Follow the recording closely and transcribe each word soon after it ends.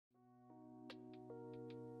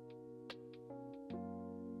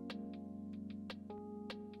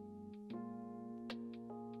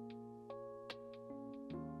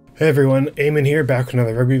Hey everyone, Eamonn here, back with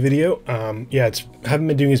another rugby video. Haven't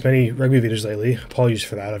been doing as many rugby videos lately. Apologies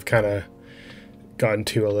for that. I've kind of gotten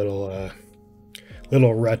to a little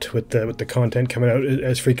rut with the content coming out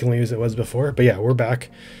as frequently as it was before. But yeah, we're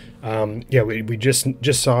back. We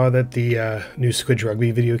just saw that the new Squidge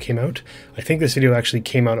rugby video came out. I think this video actually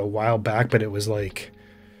came out a while back, but it was like,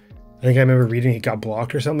 I think I remember reading it got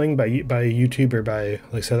blocked or something by YouTube or by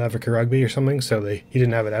like South Africa Rugby or something. So he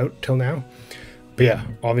didn't have it out till now. But yeah,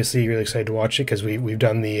 obviously really excited to watch it because we've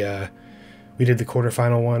done we did the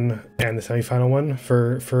quarterfinal one and the semifinal one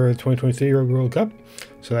for 2023 Rugby World Cup,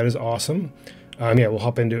 so that is awesome. We'll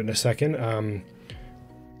hop into it in a second. I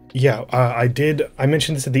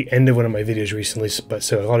mentioned this at the end of one of my videos recently, but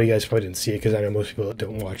so a lot of you guys probably didn't see it because I know most people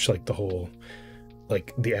don't watch like the whole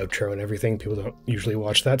the outro and everything. People don't usually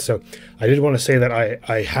watch that, so I did want to say that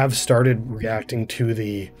I have started reacting to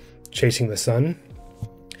the Chasing the Sun.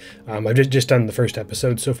 I've just done the first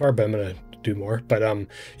episode so far, but I'm gonna do more. But I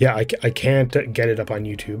can't get it up on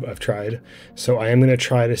YouTube. I've tried, so I am gonna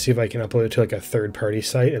try to see if I can upload it to like a third-party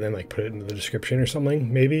site and then like put it into the description or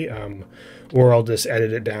something, maybe. Or I'll just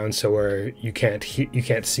edit it down so where you can't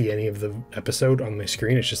see any of the episode on my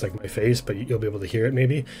screen. It's just like my face, but you'll be able to hear it.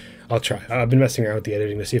 Maybe I'll try. I've been messing around with the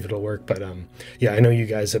editing to see if it'll work. But I know you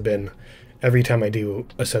guys have been. Every time I do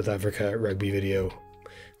a South Africa rugby video,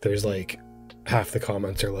 there's like half the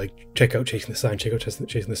comments are like, check out Chasing the Sun, check out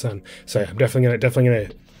Chasing the Sun. So yeah, I'm definitely gonna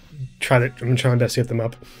try to, I'm gonna try my best to get them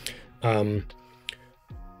up. I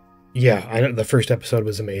know the first episode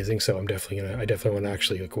was amazing, so I definitely want to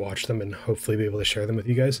actually like watch them and hopefully be able to share them with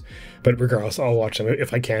you guys. But regardless, I'll watch them.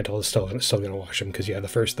 If I can't, I'll still gonna watch them because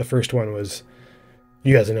the first one was,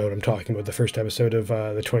 you guys know what I'm talking about. The first episode of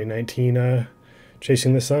the 2019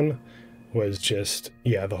 Chasing the Sun was just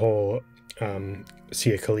the whole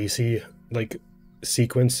Sia Khaleesi like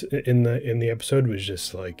sequence in the episode was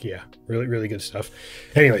just like, really good stuff.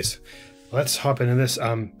 Anyways, let's hop into this.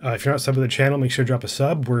 If you're not subbed to the channel, make sure to drop a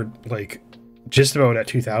sub. We're like just about at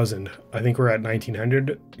 2,000. I think we're at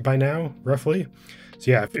 1,900 by now, roughly.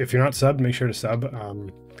 So yeah, if you're not subbed, make sure to sub.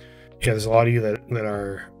 There's a lot of you that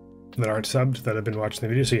aren't subbed that have been watching the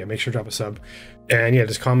video. So yeah, make sure to drop a sub. And yeah,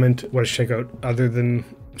 just comment what to check out other than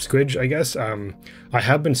Squidge, I guess. I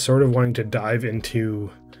have been sort of wanting to dive into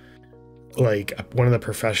like one of the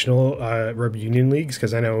professional rugby union leagues,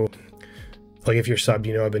 because I know like if you're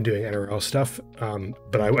subbed, I've been doing NRL stuff,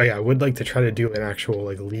 but I would like to try to do an actual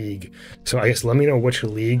like league. So I guess let me know which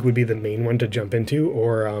league would be the main one to jump into,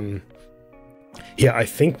 or I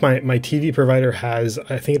think my TV provider has,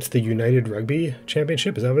 I think it's the United Rugby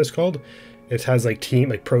Championship, is that what it's called? It has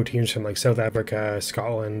like pro teams from like South Africa,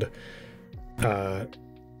 Scotland,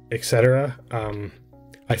 etc.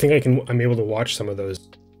 I think I'm able to watch some of those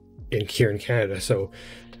here in Canada. So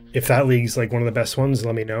if that league's like one of the best ones,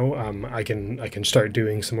 let me know. I can start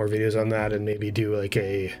doing some more videos on that and maybe do like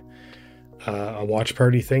a watch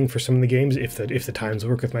party thing for some of the games if the times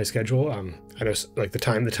work with my schedule. I know like the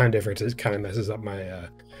time difference kind of messes up my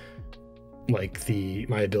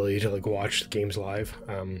my ability to like watch the games live.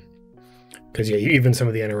 Because even some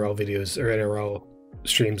of the NRL videos or NRL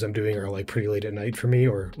streams I'm doing are like pretty late at night for me,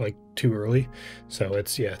 or like too early, so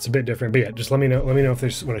it's a bit different. But just let me know if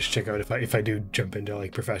there's one I should check out if I do jump into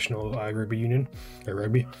like professional rugby union or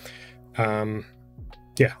rugby. Let's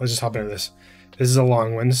just hop into this. This is a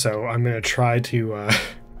long one, so I'm gonna try to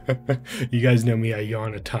you guys know me, I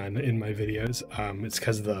yawn a ton in my videos. It's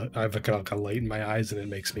because I've got like a light in my eyes and it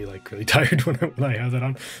makes me like really tired when I have that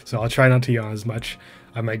on, so I'll try not to yawn as much.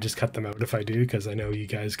 I might just cut them out if I do, because I know you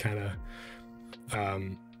guys kind of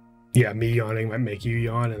me yawning might make you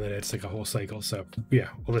yawn, and then it's like a whole cycle. So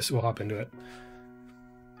we'll hop into it.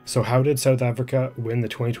 So how did South Africa win the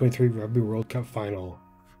 2023 Rugby World Cup Final?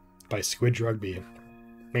 By Squidge Rugby.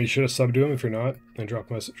 Make sure to sub to him if you're not, and drop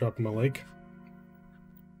him a like.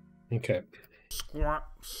 Okay.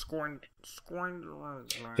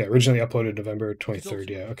 Originally uploaded November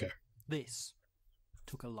 23rd. Okay. This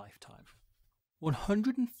took a lifetime.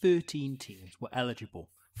 113 teams were eligible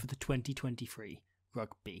for the 2023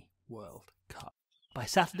 Rugby World Cup. By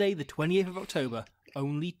Saturday, the 28th of October,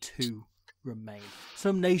 only 2 remained.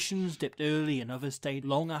 Some nations dipped early and others stayed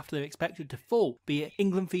long after they were expected to fall, be it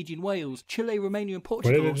England, Fiji and Wales, Chile, Romania and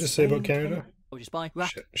Portugal. What did it just say about Canada?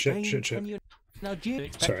 Nigeria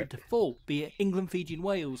expected to fall, be it England, Fiji and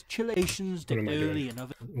Wales. Chile nations dipped early and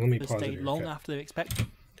others stayed long after they were expected.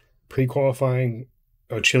 Pre-qualifying.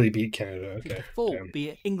 Oh, Chile beat Canada. Okay. Be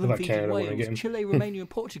it England, Fiji and Wales, Chile, Romania and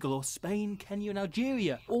Portugal, or Spain, Kenya and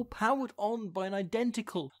Algeria, all powered on by an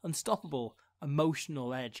identical, unstoppable,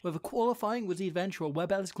 emotional edge. Whether qualifying was the adventure or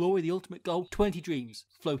Webb Ellis' glory, the ultimate goal, 20 dreams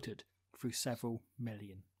floated through several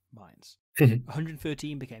million minds.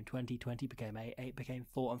 113 became 20, 20 became 8, 8 became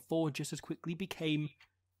 4, and 4 just as quickly became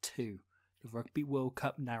 2. The Rugby World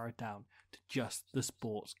Cup narrowed down to just the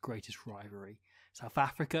sport's greatest rivalry. South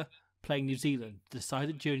Africa playing New Zealand, the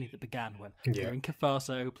decided journey that began when Burkina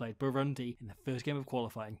Faso played Burundi in the first game of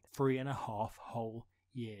qualifying 3.5 whole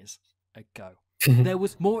years ago. There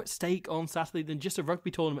was more at stake on Saturday than just a rugby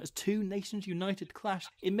tournament as two nations united clashed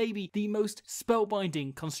in maybe the most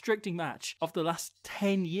spellbinding, constricting match of the last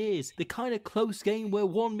 10 years. The kind of close game where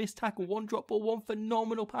one missed tackle, one drop ball, one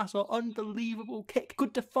phenomenal pass or unbelievable kick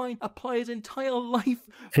could define a player's entire life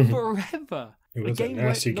forever. It A was a game where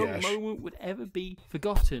nasty no gash. moment would ever be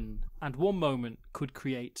forgotten, and one moment could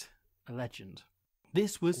create a legend.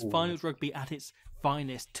 This was finals rugby at its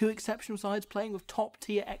finest. Two exceptional sides playing with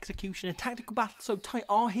top-tier execution, a tactical battle so tight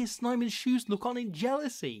our his Snyman's shoes look on in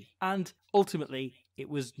jealousy. And ultimately, it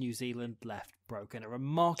was New Zealand left broken. A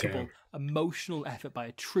remarkable, emotional effort by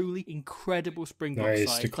a truly incredible Springboks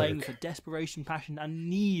side, playing with a desperation, passion and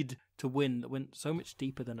need to win that went so much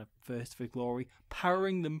deeper than a thirst for glory,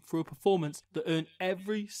 powering them through a performance that earned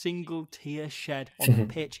every single tear shed on the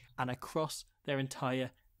pitch and across their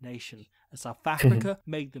entire nation. As South Africa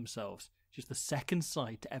made themselves just the second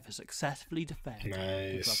side to ever successfully defend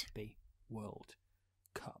the Rugby World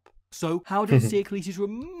Cup. So how did Siya Kolisi's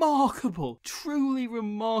remarkable, truly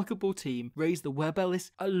remarkable team raise the Webb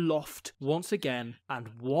Ellis aloft once again, and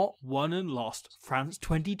what won and lost France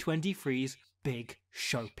 2023's big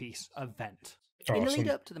showpiece event? Awesome. In the lead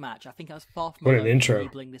up to the match, I think I was far from What an alone intro.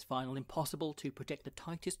 labeling this final impossible to predict, the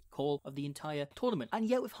tightest call of the entire tournament. And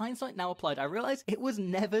yet with hindsight now applied, I realise it was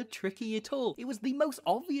never tricky at all. It was the most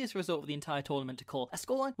obvious result of the entire tournament to call, a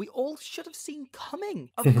scoreline we all should have seen coming.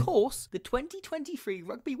 Of course, the 2023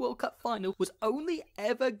 Rugby World Cup Final was only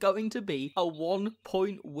ever going to be a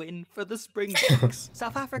 1-point win for the Springboks.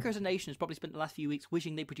 South Africa as a nation has probably spent the last few weeks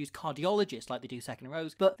wishing they produced cardiologists like they do second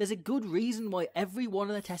rows, but there's a good reason why every one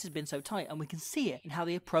of the tests has been so tight, and we can see it in how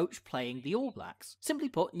they approach playing the All Blacks. Simply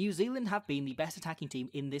put, New Zealand have been the best attacking team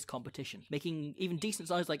in this competition, making even decent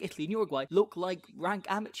sides like Italy and Uruguay look like rank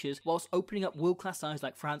amateurs, whilst opening up world-class sides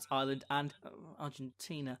like France, Ireland and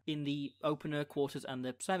Argentina in the opener, quarters and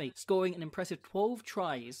the semi, scoring an impressive 12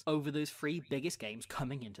 tries over those 3 biggest games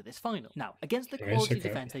coming into this final. Now, against the quality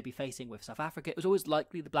defence they'd be facing with South Africa, it was always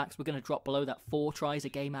likely the Blacks were going to drop below that 4 tries a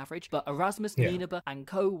game average, but Erasmus, Ninaba and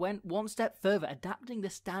co went one step further, adapting the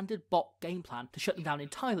standard Bok game plan to shut them down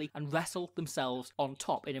entirely and wrestle themselves on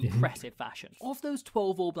top in impressive fashion. Of those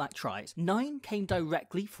 12 All Black tries, 9 came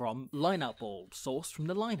directly from line-out ball, sourced from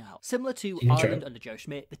the line-out. Similar to Ireland under Joe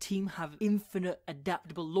Schmidt, the team have infinite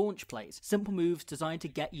adaptable launch plays, simple moves designed to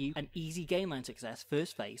get you an easy game line success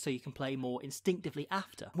first phase so you can play more instinctively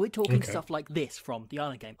after. We're talking stuff like this from the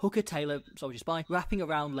Ireland game. Hooker, Taylor, Soldier Spy, wrapping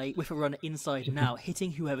around late with a runner inside and out,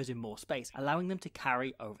 hitting whoever's in more space, allowing them to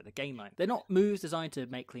carry over the game line. They're not moves designed to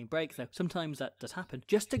make clean breaks, though sometimes that does happen.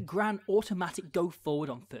 Just a grand automatic go forward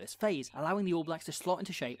on first phase, allowing the All Blacks to slot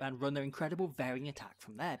into shape and run their incredible varying attack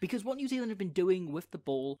from there. Because what New Zealand have been doing with the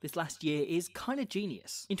ball this last year is kind of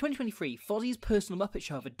genius. In 2023, Fozzie's personal Muppet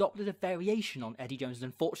Show have adopted a variation on Eddie Jones'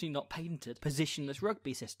 unfortunately not patented positionless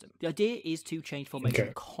rugby system. The idea is to change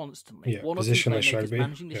formation constantly. One or two playmakers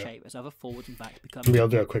managing the shape as other forwards and backs become... Maybe I'll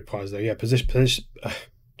do a quick pause there.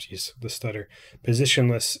 Jeez, the stutter.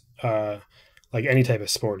 Positionless, like any type of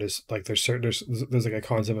sport is like there's like a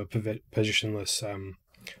concept of positionless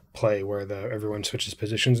play where everyone switches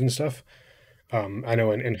positions and stuff. I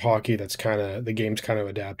know in hockey that's kind of the game's kind of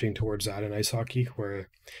adapting towards that in ice hockey, where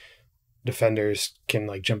defenders can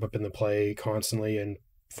like jump up in the play constantly and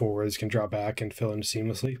forwards can drop back and fill in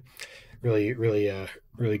seamlessly.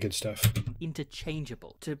 Really good stuff.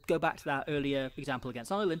 Interchangeable. To go back to that earlier example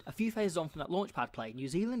against Ireland, a few phases on from that launchpad play, New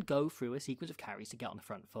Zealand go through a sequence of carries to get on the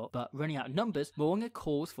front foot, but running out of numbers, Mo'unga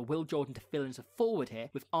calls for Will Jordan to fill in as a forward here,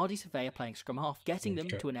 with Ardy Surveyor playing scrum half, getting them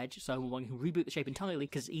to an edge so Mo'unga can reboot the shape entirely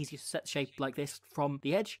because it's easier to set the shape like this from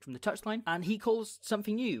the edge, from the touchline, and he calls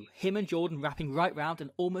something new, him and Jordan wrapping right round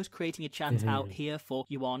and almost creating a chance out here for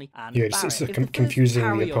Ioane and Barrett. It's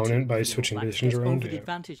confusing the opponent by switching positions around. Over the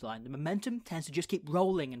advantage line, the momentum tends to just keep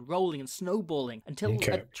rolling and snowballing until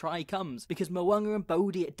a try comes, because Mo'unga and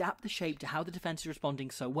Bodie adapt the shape to how the defence is responding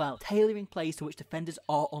so well, tailoring plays to which defenders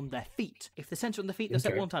are on their feet. If the centre on the feet, they'll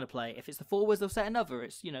set one kind of play. If it's the forwards, they'll set another.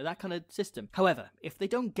 It's, that kind of system. However, if they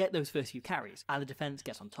don't get those first few carries and the defence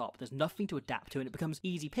gets on top, there's nothing to adapt to and it becomes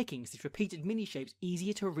easy pickings. These repeated mini shapes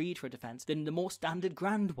easier to read for a defence than the more standard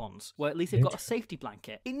grand ones, where at least they've got a safety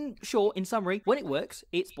blanket. In short, in summary, when it works,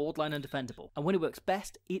 it's borderline undefendable, and when it works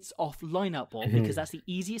best, it's off off line-out ball because that's the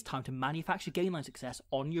easiest time to manufacture gain line success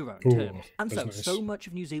on your own Ooh, terms. And so, nice. so much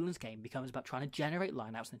of New Zealand's game becomes about trying to generate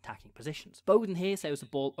line-outs and attacking positions. Bowden here sails the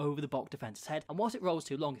ball over the Bok defence's head, and whilst it rolls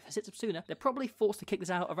too long, if it sits up sooner, they're probably forced to kick this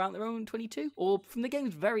out around their own 22, or from the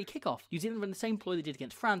game's very kickoff. New Zealand run the same ploy they did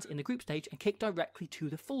against France in the group stage and kick directly to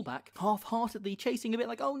the fullback, half-heartedly chasing a bit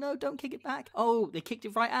like, oh no, don't kick it back. Oh, they kicked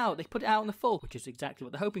it right out. They put it out on the full, which is exactly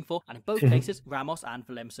what they're hoping for, and in both cases, Ramos and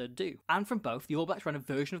Willemse do. And from both, the All Blacks run a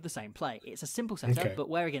version of the same play. It's a simple setup, but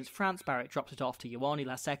where against France, Barrett drops it off to Ioane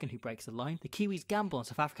last second, who breaks the line. The Kiwis gamble on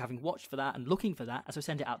South Africa having watched for that and looking for that, as they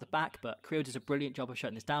send it out the back, but Creo does a brilliant job of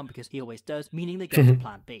shutting this down because he always does, meaning they go to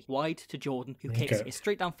plan B. Wide to Jordan, who kicks it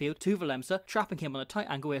straight downfield to Willemse, trapping him on a tight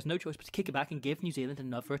angle where he has no choice but to kick it back and give New Zealand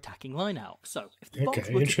another attacking line out. So, if the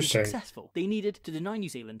Boks were to be successful, they needed to deny New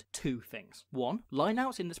Zealand two things. One,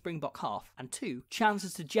 line-outs in the Springbok half, and two,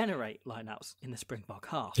 chances to generate line-outs in the Springbok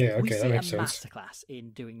half. We see a masterclass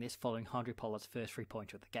in doing this following Handré Pollard's first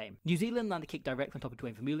three-pointer of the game. New Zealand land a kick directly on top of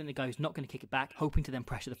Dwayne Vermeulen, the guy who's not going to kick it back, hoping to then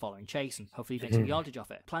pressure the following chase and hopefully make some yardage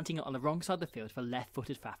off it, planting it on the wrong side of the field for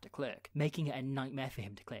left-footed Faf de Klerk, making it a nightmare for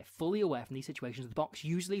him to clear. Fully aware from these situations, the Boks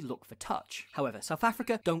usually look for touch. However, South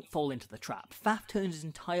Africa don't fall into the trap. Faf turns his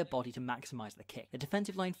entire body to maximise the kick. The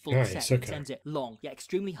defensive line full set and sends it long, yet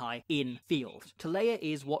extremely high, in field. Talea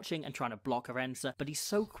is watching and trying to block Arendse, but he's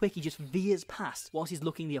so quick he just veers past whilst he's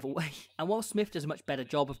looking the other way. And while Smith does a much better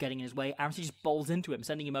job of getting in his way, Arendse just bowls into him,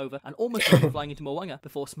 sending him over and almost flying into Mo'unga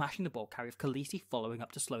before smashing the ball carry of Khaleesi following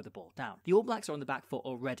up to slow the ball down. The All Blacks are on the back foot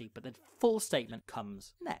already, but the full statement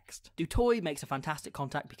comes next. Du Toit makes a fantastic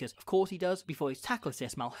contact because, of course he does, before his tackle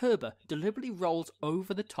assist, Malherbe deliberately rolls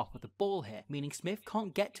over the top of the ball here, meaning Smith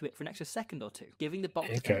can't get to it for an extra second or two, giving the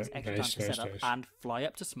Boks defense extra time to set up and fly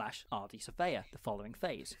up to smash Ardie Surveyor the following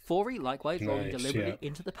phase. Forey likewise rolling deliberately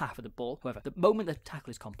into the path of the ball. However, the moment the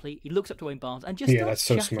tackle is complete, he looks up to Wayne Barnes and just starts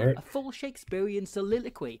chatting a full Shakespearean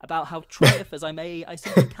soliloquy about how triumph as I may, I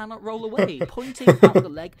simply cannot roll away, pointing out the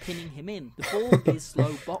leg, pinning him in. The ball is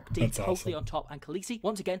slow, Bok D totally on top, and Khaleesi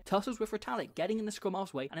once again tussles with Retallick, getting in the scrum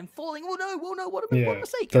half's way and then falling. Oh no, what a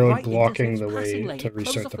mistake! They're right blocking the way lane. to It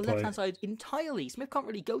restart closes off the the play. left-hand side entirely. Smith can't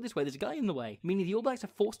really go this way, there's a guy in the way, meaning the All Blacks are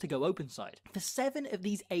forced to go open side. For 7 of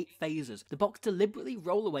these 8 phases, the Boks deliberately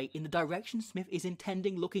roll away in the direction Smith is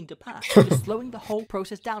intending looking to pass, just slowing the whole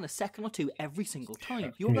process down a second or two every single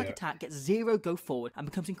time. The All Black attack gets 0 go forward and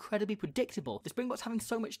becomes incredibly predictable. The Springboks having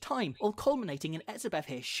so much time, all culminating in Etzebeth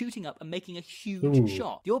here shooting up and making a huge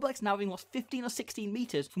shot. The All Blacks now having lost 15 or 16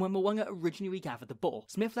 metres from when Mo'unga originally regathered the ball.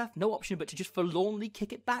 Smith left no option but to just forlornly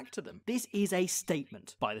kick it back to them. This is a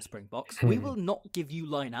statement by the Springboks. We will not give you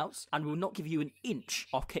line-outs and we will not give you an inch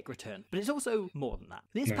off kick return. But it's also more than that.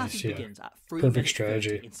 This passage begins at 3 minutes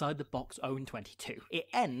 30 inside the Boks' own 22. It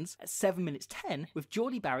ends at 7 minutes 10 with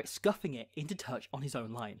Geordie Barrett scuffing it into touch on his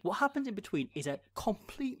own line. What happens in between is a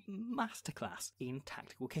complete masterclass in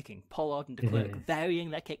tactical kicking. Pollard and de Klerk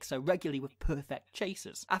varying their kicks so regularly with perfect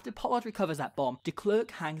chasers. After Pollard recovers that bomb, de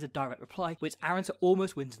Klerk hangs a direct reply, which Arendse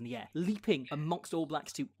almost wins in the air, leaping amongst All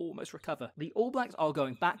Blacks to almost recover. The All Blacks are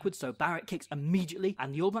going backwards, so Barrett kicks immediately,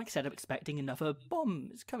 and the All Blacks set up expecting another bomb.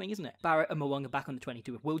 It's coming, isn't it? Barrett and Mo'unga back on the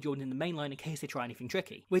 22 with Will Jordan in the main line in case they try anything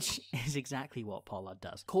tricky, which is exactly what Pollard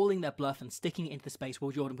does. Calling their bluff and sticking it into the space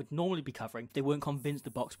Will Jordan would normally be covering if they weren't convinced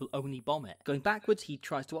the Boks will only bomb it. Going backwards, he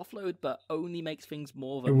tries to offload, but only makes things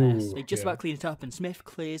more of a mess. They just about clean it up, and Smith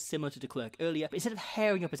clears similar to de Klerk earlier, but instead of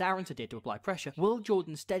herring up as Arendse did to apply pressure, Will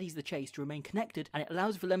Jordan steadies the chase to remain connected, and it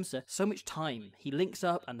allows Willemse so much time. He links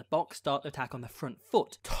up, and the Boks start the attack on the front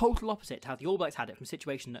foot. Total opposite to how the All Blacks had it from a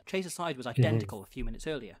situation that Chaser's side was identical a few minutes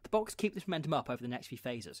earlier. The Boks keep this momentum up over the next few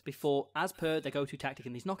phases, before, as per their go-to tactic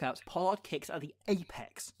in these knockouts, Pollard kicks at the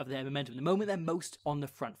apex of their momentum, the moment they're most on the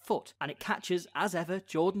front foot, and it catches, as ever,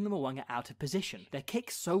 Jordan and Mo'unga out of position. Their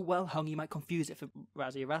kick's so well hung you might confuse it for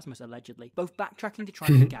Rassie Erasmus, allegedly, both backtracking to try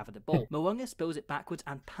and gather the ball. Mo'unga spills it backwards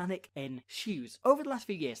and panic ensues. Over the last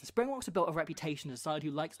few years, the Springboks have built a reputation as a side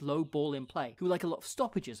who likes low ball in play, who like a lot of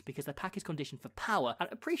stoppages because their pack is conditioned for power and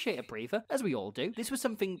appreciate a breather, as we all do. This was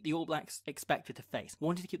something the All Blacks expected to face,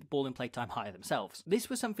 wanted to keep the ball in play time higher themselves. This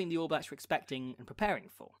was something the All Blacks were expecting and preparing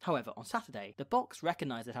for. However, on Saturday, the Boks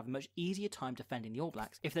recognise they'd have a much easier time defending the All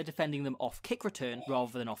Blacks if they're defending them off kick return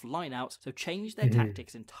rather than off line-outs, so changed their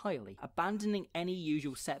tactics entirely, abandoning any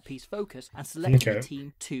usual set-piece focus and selecting a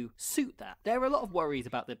team to suit that. There are a lot of worries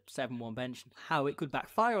about the 7-1 bench and how it could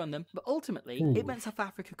backfire on them, but ultimately, it meant South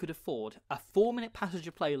Africa could afford a 4-minute passage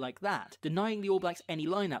of play like that, denying the All Blacks any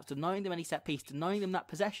line-outs, denying them any set-piece, denying them that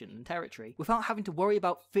possession and territory, without having to worry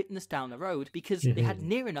about fitness down the road, because they had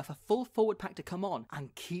near enough a full forward pack to come on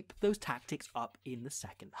and keep those tactics up in the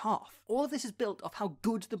second half. All of this is built off how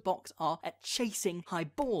good the Boks are at chasing hitting high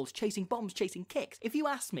balls, chasing bombs, chasing kicks. If you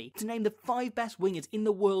asked me to name the 5 best wingers in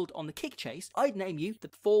the world on the kick chase, I'd name you the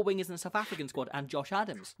 4 wingers in the South African squad and Josh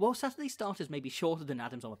Adams. While Saturday starters may be shorter than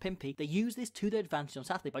Adams on a Pimpy, they use this to their advantage on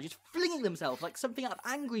Saturday by just flinging themselves like something out of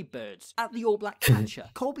Angry Birds at the All Black catcher.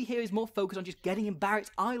 Colby here is more focused on just getting in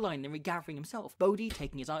Barrett's eye line than regathering himself. Bodie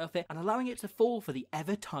taking his eye off it and allowing it to fall for the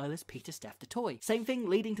ever-tireless Peter Steph de Toy. Same thing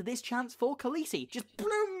leading to this chance for Khaleesi. Just bloom!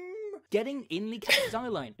 Getting in the catcher's eye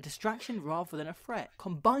line, a distraction rather than a threat.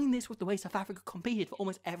 Combine this with the way South Africa competed for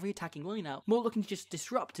almost every attacking line-out, more looking to just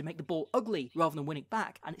disrupt to make the ball ugly rather than win it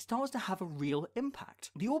back, and it starts to have a real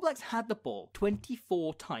impact. The All Blacks had the ball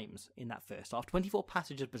 24 times in that first half, 24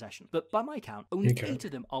 passages of possession, but by my count, only 8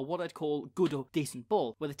 of them are what I'd call good or decent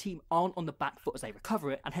ball, where the team aren't on the back foot as they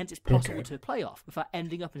recover it, and hence it's possible to play off without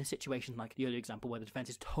ending up in a situation like the earlier example where the defence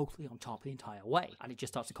is totally on top the entire way, and it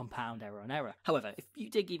just starts to compound error on error. However, if you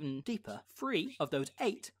dig even deeper, 3 of those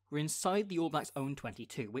 8 were inside the All Blacks' own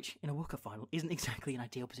 22, which in a World Cup final isn't exactly an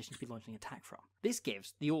ideal position to be launching an attack from. This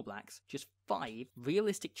gives the All Blacks just 5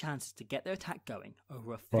 realistic chances to get their attack going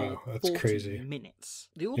over a full 40 minutes.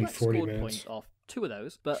 The All Blacks scored points off 2 of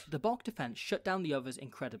those, but the Bok defence shut down the others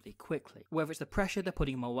incredibly quickly. Whether it's the pressure they're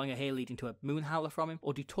putting on Mo'unga here leading to a moon howler from him,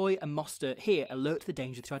 or Du Toit and Moster here alert to the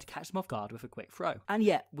danger to try to catch them off guard with a quick throw. And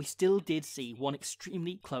yet, we still did see one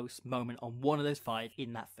extremely close moment on one of those 5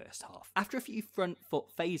 in that first half. After a few front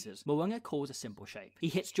foot phases, Mo'unga calls a simple shape. He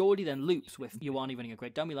hits Geordie, then loops with Ioane running a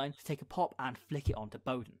great dummy line to take a pop and flick it onto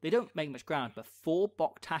Bowden. They don't make much ground, but 4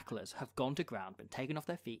 Bok tacklers have gone to ground, been taken off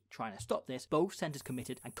their feet, trying to stop this, both centres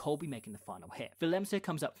committed, and Colby making the final hit. Willemse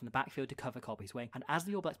comes up from the backfield to cover Colby's wing, and as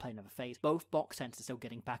the All Blacks play another phase, both Bok centres are still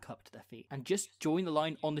getting back up to their feet, and just join the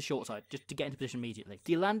line on the short side, just to get into position immediately.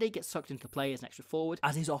 Diolande gets sucked into play as an extra forward,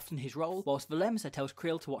 as is often his role, whilst Willemse tells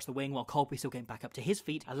Kriel to watch the wing while Colby's still getting back up to his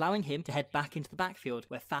feet, allowing him to head back into the backfield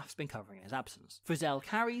where Faf's been covering in his absence. Frizzell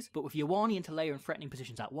carries, but with Ioane and Talea in threatening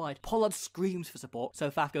positions out wide, Pollard screams for support, so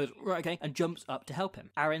Faf goes, right, okay, and jumps up to help him.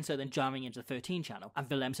 Aronso then jamming into the 13 channel, and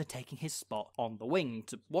Willemse taking his spot on the wing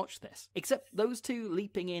to watch this. Except those 2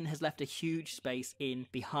 leaping in has left a huge space in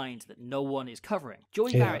behind that no one is covering.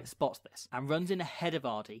 Joey Barrett spots this, and runs in ahead of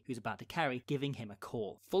Ardy, who's about to carry, giving him a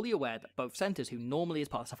call. Fully aware that both centres, who normally as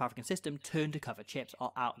part of the South African system turn to cover chips,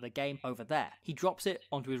 are out of the game over there. He drops it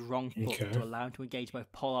onto his wrong foot to allow him to engage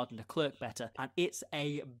both Pollard and de Klerk better, and it's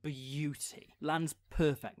a beauty. Lands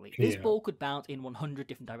perfectly. This ball could bounce in 100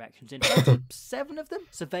 different directions. In 7 of them,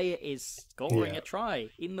 Surveyor is scoring a try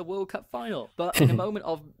in the World Cup final. But in a moment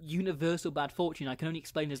of universal bad fortune, I can only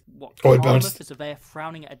explain as what karma for Surveyor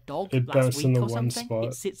frowning at a dog last week or something.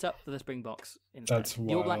 It sits up for the Springboks instead. That's wild.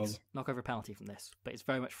 The All Blacks knock over a penalty from this, but it's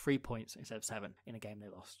very much 3 points instead of 7 in a game they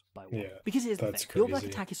lost by 1. Because here's the thing, the All Black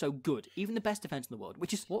attack is so good, even the best defence in the world,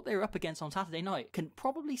 which is what they're up against on Saturday night, can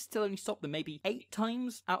probably still only stop them maybe 8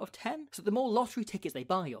 times out of 10. So the more lottery tickets they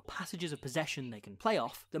buy or passages of possession they can play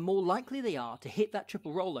off, the more likely they are to hit that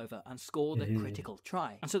triple rollover and score the critical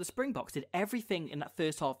try. And so the Springboks did everything in that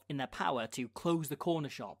first half in their power to close the corner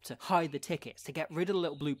shop, to hide the tickets, to get rid of the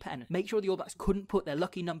little blue pen, make sure the All Blacks couldn't put their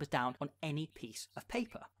lucky numbers down on any piece of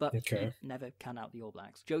paper. But you never can out the All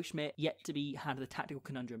Blacks. Joe Schmidt yet to be handed the tactical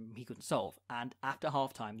conundrum he couldn't solve, and after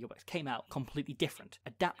half-time, the All Blacks came out completely different,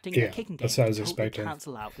 adapting their kicking game to totally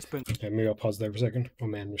cancel out the Springboks. Maybe I'll pause there for a second. Oh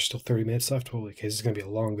man, there's still 30 minutes left. Holy case, this is going to be a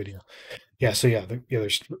long video.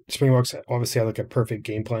 There's Springboks obviously had like a perfect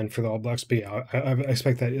game plan for the All Blacks, but I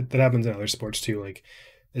expect that happens in other sports too. Like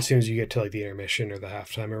as soon as you get to like the intermission or the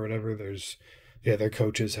halftime or whatever, there's their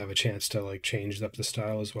coaches have a chance to like change up the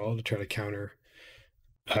style as well to try to counter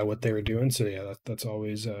what they were doing. So that's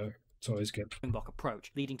always it's always good. Springbok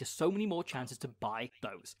approach, leading to so many more chances to buy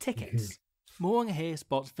those tickets. Mo'unga here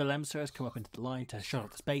spots Willemse has come up into the line to shut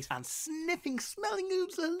off the space, and sniffing, smelling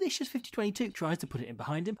oops, delicious 50-22 tries to put it in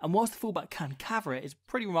behind him, and whilst the fullback can cover it, it's a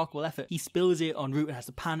pretty remarkable effort. He spills it en route and has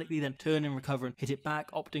to panically then turn and recover and hit it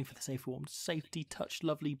back, opting for the safe warm safety touch,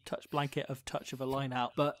 lovely touch blanket of touch of a line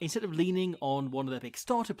out. But instead of leaning on one of their big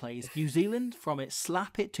starter plays, New Zealand from it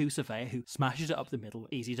slap it to Surveyor, who smashes it up the middle,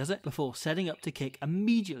 easy does it, before setting up to kick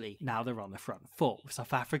immediately. Now they're on the front foot, with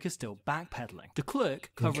South Africa still backpedaling. De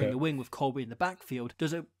Klerk, covering the wing with Colby in the backfield,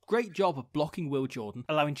 does a great job of blocking Will Jordan,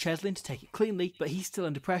 allowing Cheslin to take it cleanly, but he's still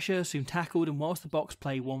under pressure, soon tackled, and whilst the Boks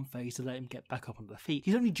play one phase to let him get back up on their feet,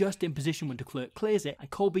 he's only just in position when de Klerk clears it, and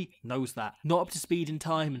Colby knows that. Not up to speed in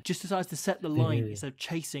time, and just decides to set the line instead of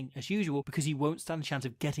chasing as usual, because he won't stand a chance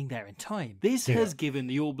of getting there in time. This has given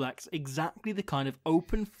the All Blacks exactly the kind of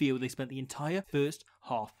open field they spent the entire first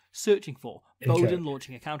half searching for. Bowden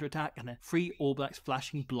launching a counter-attack, and then 3 All Blacks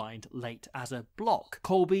flashing blind late as a block.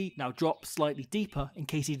 Colby now drops slightly deeper in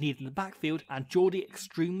case he's needed in the backfield, and Geordie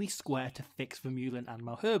extremely square to fix Vermeulen and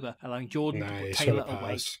Malherbe, allowing Jordan to put Taylor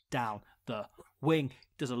away down the wing.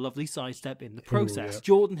 Does a lovely sidestep in the process.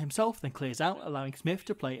 Jordan himself then clears out, allowing Smith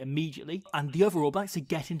to play immediately, and the other All Blacks to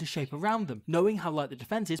get into shape around them. Knowing how light the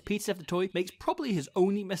defence is, Peter Steph makes probably his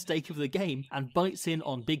only mistake of the game and bites in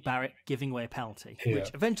on Big Barrett, giving away a penalty,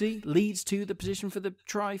 which eventually leads to the position for the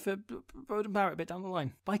try for Bowden Barrett a bit down the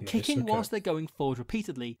line. By kicking whilst they're going forward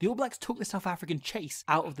repeatedly, the All Blacks took the South African chase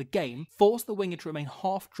out of the game, forced the winger to remain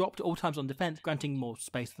half dropped at all times on defence, granting more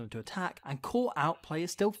space for them to attack, and caught out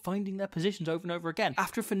players still finding their positions over and over again.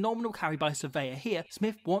 After a phenomenal carry by Surveyor here,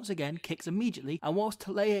 Smith once again kicks immediately, and whilst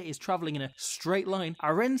Talea is travelling in a straight line,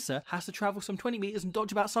 Arendse has to travel some 20 metres and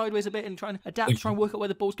dodge about sideways a bit and try and adapt, try and work out where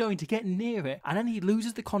the ball's going to get near it, and then he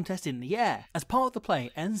loses the contest in the air. As part of the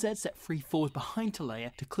play, NZ set 3 forwards behind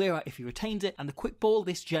Talea to clear out if he retains it, and the quick ball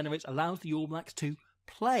this generates allows the All Blacks to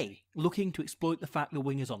play, looking to exploit the fact the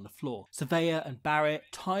wing is on the floor. Surveyor and Barrett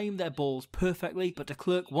time their balls perfectly, but de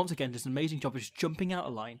Klerk once again does an amazing job of just jumping out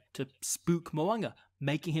of line to spook Mo'unga,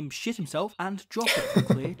 making him shit himself and drop it for a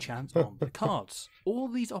clear chance on the cards. All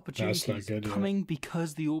these opportunities coming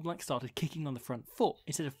because the All Blacks started kicking on the front foot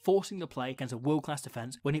instead of forcing the play against a world-class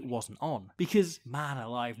defence when it wasn't on. Because, man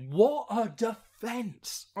alive, what a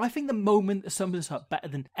defence! I think the moment that sums this up better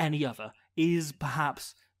than any other is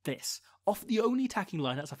perhaps this. Off the only attacking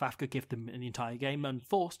line that South Africa give them in the entire game,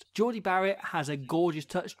 unforced, Geordie Barrett has a gorgeous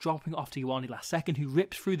touch dropping off to Ioane last second, who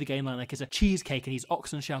rips through the game line like it's a cheesecake and he's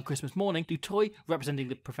Oxenshire on Christmas morning. Du Toit, representing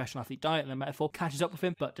the professional athlete diet and the metaphor, catches up with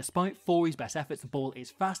him, but despite Forey's best efforts, the ball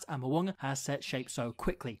is fast and Mo'unga has set shape so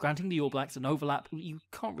quickly, granting the All Blacks an overlap you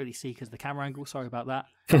can't really see because of the camera angle, sorry about that.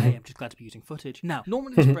 Hey, I'm just glad to be using footage. Now,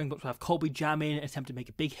 normally the Springboks will have Colby jam in and attempt to make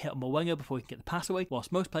a big hit on Mo'unga before he can get the pass away,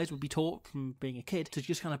 whilst most players would be taught from being a kid to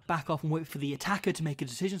just kind of back off and wait for the attacker to make a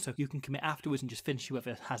decision so you can commit afterwards and just finish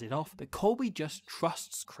whoever has it off. But Colby just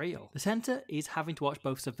trusts Creel. The centre is having to watch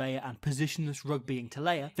both Surveyor and positionless rugbying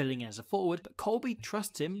Talea, filling in as a forward, but Colby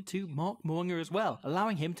trusts him to mark Mo'unga as well,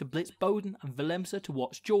 allowing him to blitz Bowden and Willemse to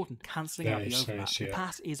watch Jordan, cancelling out the overlap. The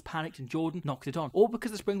pass is panicked and Jordan knocks it on, all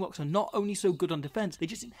because the Springboks are not only so good on defence, they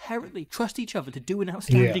just inherently trust each other to do an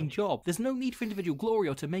outstanding job. There's no need for individual glory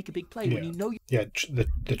or to make a big play when you know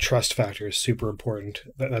the trust factor is super important.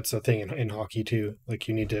 That's the thing in hockey too. Like,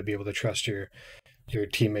 you need to be able to trust your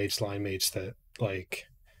teammates, line mates, that like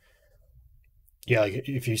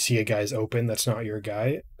if you see a guy's open that's not your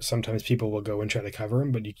guy, sometimes people will go and try to cover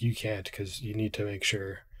him, but you can't, because you need to make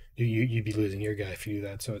sure you'd be losing your guy if you do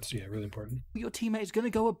that. So it's really important. Your teammate is going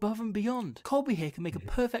to go above and beyond. Colby here can make a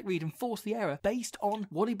perfect read and force the error based on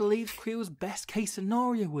what he believes Creel's best case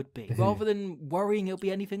scenario would be, rather than worrying it'll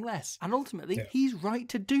be anything less. And ultimately, he's right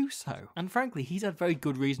to do so. And frankly, he's had very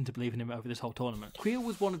good reason to believe in him over this whole tournament. Creel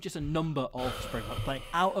was one of just a number of Springboks playing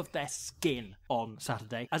out of their skin on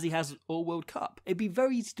Saturday, as he has all World Cup. It'd be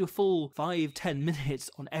very easy to do a full 5-10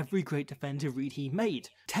 minutes on every great defensive read he made.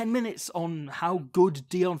 10 minutes on how good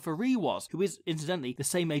Dion Faree was, who is incidentally the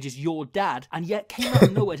same age as your dad, and yet came out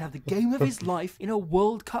of nowhere to have the game of his life in a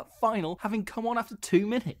World Cup final, having come on after 2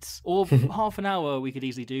 minutes. Or half an hour we could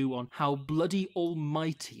easily do on how bloody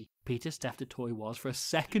almighty Peter Steph was for a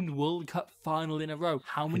second World Cup final in a row.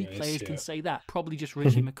 How many players can say that? Probably just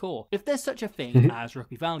Richie McCaw. If there's such a thing as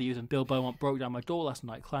rugby values, and Bill Beaumont broke down my door last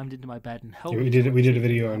night, climbed into my bed and held we did a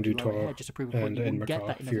video on Dutoit just to prove a point. You wouldn't get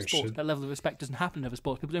that in other sports. That level of respect doesn't happen in other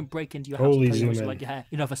sports. People don't break into your house and tell you like your hair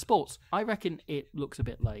in other sports. I reckon it looks a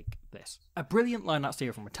bit like this. A brilliant line-out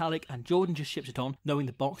steer from Metallic, and Jordan just ships it on, knowing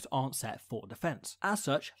the box aren't set for defence. As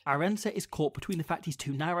such, Arendse is caught between the fact he's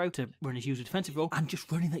too narrow to run his usual defensive role and just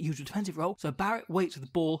running that usual defensive role, so Barrett waits with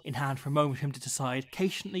the ball in hand for a moment for him to decide,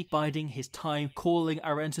 patiently biding his time, calling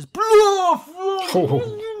Arense's bluff!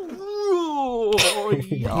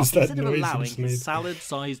 Instead of allowing his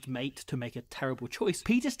salad-sized mate to make a terrible choice,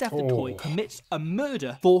 Peter Steph commits a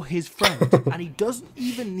murder for his friend, and he doesn't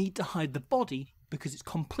even need to hide the body because it's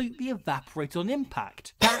completely evaporated on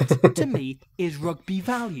impact. That, to me, is rugby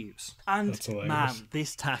values. And, man,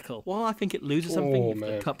 this tackle, while I think it loses something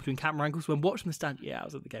the cut between camera angles, when watching the stand, I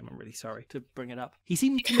was at the game, I'm really sorry to bring it up. He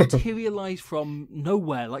seemed to materialise from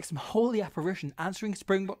nowhere, like some holy apparition answering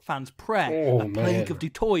Springbok fans' prayer, a plague of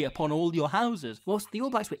Dutoit upon all your houses. Whilst the All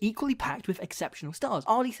Blacks were equally packed with exceptional stars.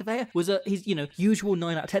 Ardie Surveyor was his, usual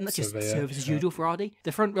 9 out of 10. That's just service as usual for Ardie.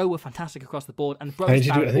 The front row were fantastic across the board, and the brothers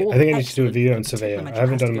I think I need to do a video on Surveyor have, yeah. I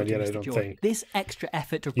haven't done one yet, I don't think. This extra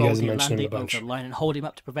effort to You roll guys the mentioned him Orlando a over bunch. the line and hold him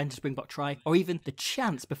up to prevent a Springbok try, or even the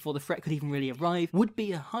chance before the threat could even really arrive, would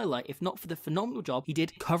be a highlight if not for the phenomenal job he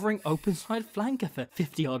did covering open side flanker for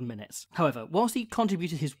 50-odd minutes. However, whilst he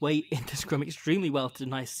contributed his weight into scrum extremely well to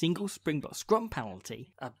deny a single Springbok scrum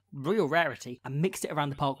penalty, a real rarity, and mixed it around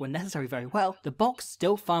the park when necessary very well, the Boks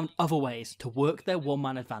still found other ways to work their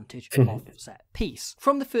one-man advantage off set piece.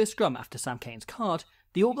 From the first scrum after Sam Cane's card,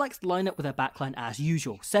 the All Blacks line up with their backline as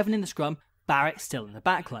usual. 7 in the scrum, Barrett still in the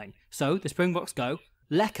backline. So the Springboks go,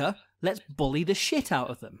 Lecker, let's bully the shit out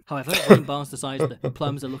of them. However, Wayne Barnes decides that the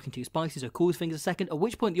plums are looking too spicy, so cools fingers a second, at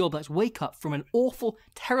which point the All Blacks wake up from an awful,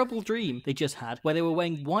 terrible dream they just had, where they were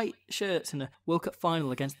wearing white shirts in a World Cup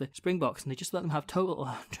final against the Springboks, and they just let them have total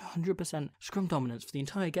 100% scrum dominance for the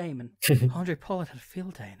entire game, and Andre Pollard had a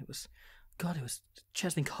field day, and it was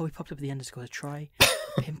Cheslin Colby popped up at the end and scored a try.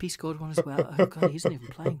 Pimpy scored one as well. Oh god, he isn't even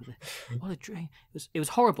playing with it. What a dream. It was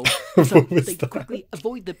horrible. So they quickly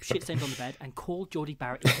avoid the shit stains on the bed and call Geordie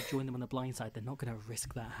Barrett in to join them on the blind side. They're not going to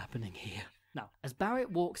risk that happening here. Now, as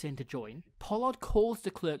Barrett walks in to join, Pollard calls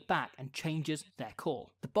the clerk back and changes their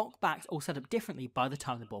call. The Bok backs all set up differently by the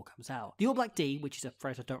time the ball comes out. The All Black D, which is a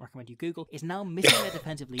phrase I don't recommend you Google, is now missing their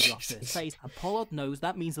defensive leader off first phase, and Pollard knows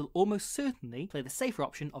that means they'll almost certainly play the safer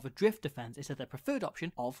option of a drift defence instead of their preferred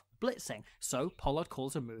option of blitzing. So Pollard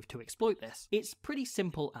calls a move to exploit this. It's pretty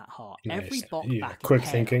simple at heart. Nice. Every Bok Yeah, back quick is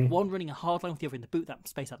paired, thinking. one running a hard line with the other in the boot, that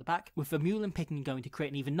space at the back, with Vermeulen picking and going to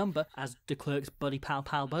create an even number as de Klerk's buddy pal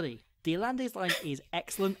buddy. The Irlandes line is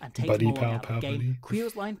excellent and takes Buddy, more pal, out of the pal, game. buddy.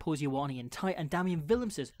 Creel's line pulls Ioane in tight, and Damian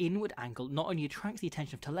Willemse's inward angle not only attracts the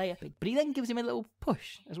attention of Talea, but he then gives him a little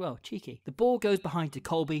push as well, cheeky. The ball goes behind to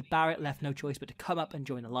Colby. Barrett left no choice but to come up and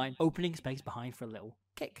join the line, opening space behind for a little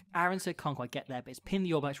kick. Aronson can't quite get there, but it's pinned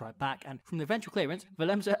the All Blacks right back, and from the eventual clearance,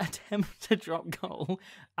 Willemse attempts to drop goal,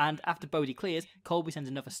 and after Bodie clears, Colby sends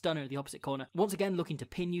another stunner at the opposite corner, once again looking to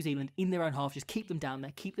pin New Zealand in their own half, just keep them down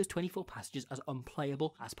there, keep those 24 passages as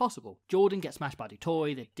unplayable as possible. Jordan gets smashed by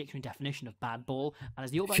Dutoy, the dictionary definition of bad ball, and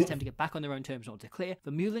as the All Blacks attempt to get back on their own terms in order to clear,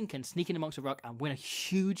 Vermeulen can sneak in amongst the ruck and win a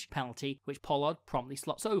huge penalty, which Pollard promptly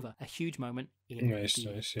slots over. A huge moment in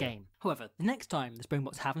the game. However, the next time the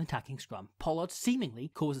Springboks have an attacking scrum, Pollard seemingly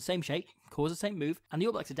calls the same shape, calls the same move, and the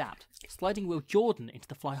All Blacks adapt, sliding Will Jordan into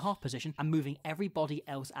the fly half position and moving everybody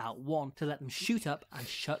else out one to let them shoot up and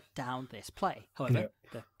shut down this play. However,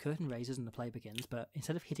 the curtain raises and the play begins, but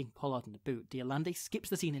instead of hitting Pollard in the boot, the Irlande skips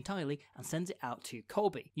the scene entirely and sends it out to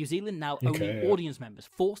Colby. New Zealand now only audience members,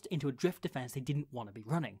 forced into a drift defence they didn't want to be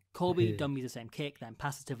running. Colby dummies the same kick, then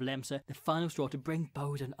passes to Willemse, the final straw to bring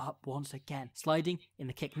Bowden up once again, sliding in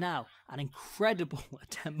the kick now. An incredible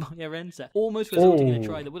attempt by Arensa, almost resulting in a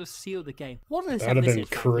try that would have sealed the game. What a That'd have been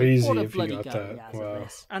crazy what a if you bloody got go that. he has Wow. at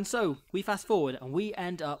this. And so we fast forward and we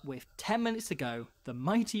end up with 10 minutes to go. The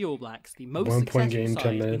mighty All Blacks, the most 1 point successful game, side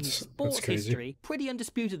 10 in minutes. sports That's crazy. history, pretty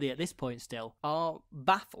undisputedly at this point still, are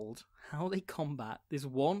baffled how they combat this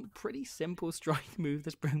one pretty simple strike move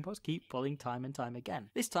the Springboks keep pulling time and time again.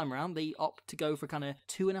 This time around, they opt to go for kind of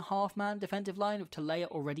 2.5-man defensive line with Talea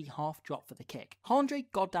already half dropped for the kick. Andre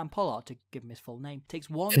goddamn Pollard, to give him his full name, takes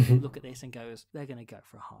one look at this and goes, they're going to go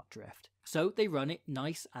for a hard drift. So they run it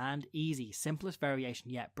nice and easy, simplest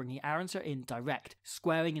variation yet, bringing Aronser in direct,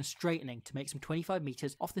 squaring and straightening to make some 25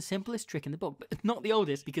 metres off the simplest trick in the book, but not the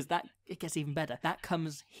oldest, because it gets even better. That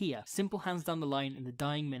comes here, simple hands down the line in the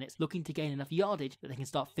dying minutes, looking to gain enough yardage that they can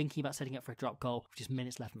start thinking about setting up for a drop goal with just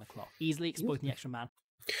minutes left on the clock, easily exploiting the extra man.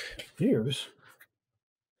 Here's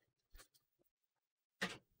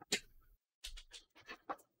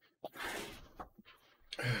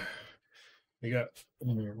we got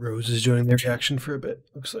Rose is joining their reaction for a bit,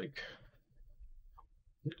 looks like.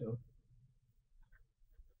 What's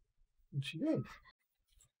she doing?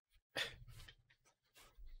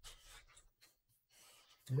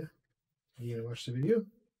 Yeah. You gonna watch the video?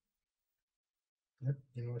 Yeah,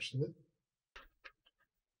 you gonna watch the video?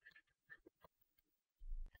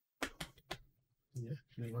 Yeah,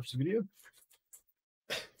 you gonna watch the video?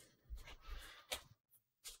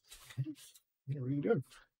 Yeah, what are you doing?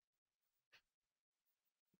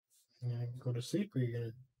 You gonna go to sleep or are you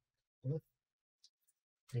gonna... Yeah?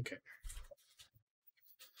 Okay.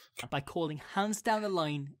 By calling hands down the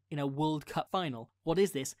line in a World Cup final. What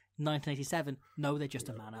is this? 1987? No, they're just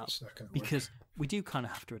a man up. Because we do kind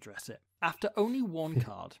of have to address it. After only one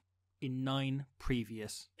card in 9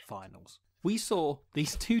 previous finals, we saw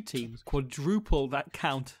these two teams quadruple that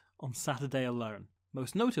count on Saturday alone.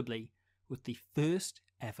 Most notably, with the first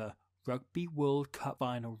ever Rugby World Cup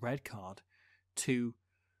final red card to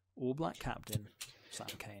All Black captain Sam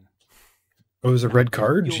Cane. Oh, it was a red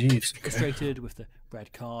card? You're Jeez. frustrated with the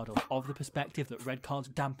red card, or of the perspective that red cards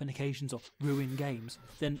dampen occasions or ruin games,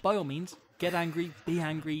 then by all means, get angry, be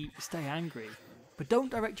angry, stay angry. But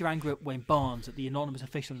don't direct your anger at Wayne Barnes, at the anonymous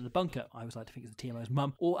official in the bunker, I always like to think it's the TMO's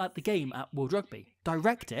mum, or at the game at World Rugby.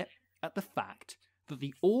 Direct it at the fact that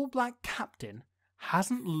the All Black captain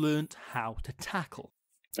hasn't learnt how to tackle.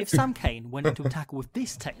 If Sam Cane went into a tackle with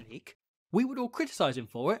this technique, we would all criticise him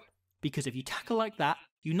for it, because if you tackle like that,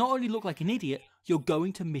 you not only look like an idiot, you're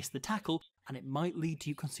going to miss the tackle, and it might lead to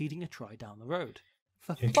you conceding a try down the road.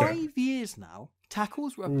 For 5 years now,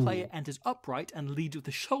 tackles where a player enters upright and leads with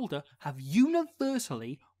the shoulder have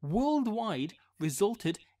universally, worldwide,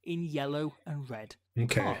 resulted in yellow and red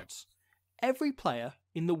cards. Every player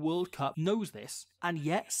in the World Cup knows this, and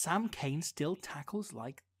yet Sam Cane still tackles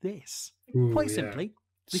like this. Quite simply,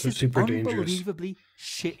 this is unbelievably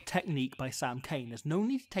shit technique by Sam Cane. There's no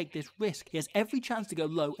need to take this risk. He has every chance to go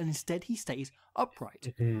low, and instead he stays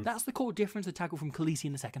upright. That's the core difference of tackle from Khaleesi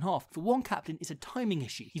in the second half. For one captain, it's a timing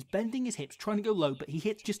issue. He's bending his hips, trying to go low, but he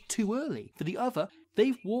hits just too early. For the other,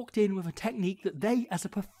 they've walked in with a technique that they, as a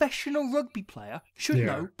professional rugby player, should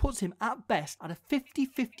know puts him at best at a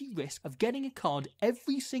 50-50 risk of getting a card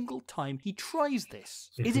every single time he tries this.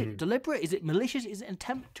 Is it deliberate? Is it malicious? Is it an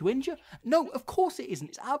attempt to injure? No, of course it isn't.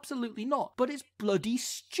 It's absolutely not. But it's bloody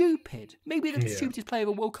stupid. Maybe the stupidest player of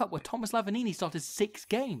a World Cup where Thomas Lavanini started 6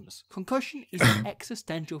 games. Concussion is an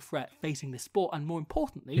existential threat facing the sport, and more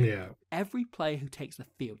importantly, every player who takes the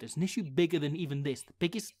field is an issue bigger than even this, the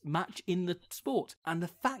biggest match in the sport. And the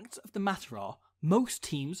facts of the matter are, most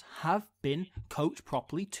teams have been coached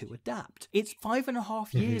properly to adapt. It's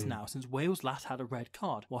 5.5 years now since Wales last had a red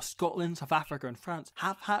card, while Scotland, South Africa and France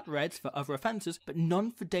have had reds for other offences, but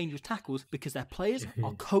none for dangerous tackles because their players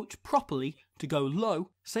are coached properly to go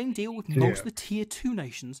low. Same deal with most of the Tier 2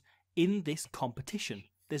 nations in this competition.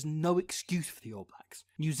 There's no excuse for the All Blacks.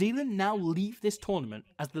 New Zealand now leave this tournament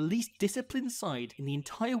as the least disciplined side in the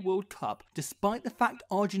entire World Cup, despite the fact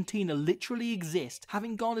Argentina literally exists,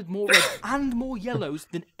 having garnered more reds and more yellows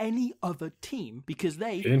than any other team, because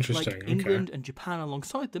they, like England and Japan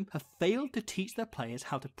alongside them, have failed to teach their players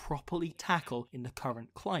how to properly tackle in the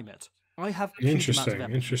current climate. I have huge amounts of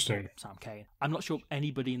empathy for Sam Cane. I'm not sure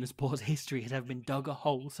anybody in the sport's history has ever been dug a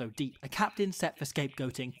hole so deep. A captain set for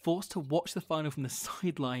scapegoating, forced to watch the final from the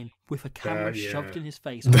sideline with a camera shoved in his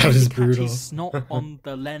face. That is brutal. His snot on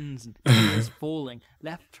the lens and tears falling,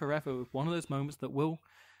 left forever with one of those moments that will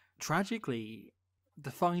tragically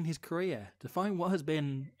define his career, define what has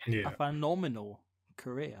been a phenomenal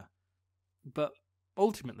career. But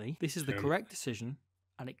ultimately, this is the correct decision.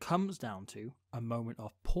 And it comes down to a moment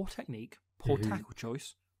of poor technique, poor tackle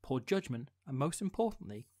choice, poor judgment, and most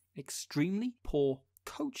importantly, extremely poor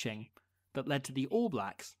coaching that led to the All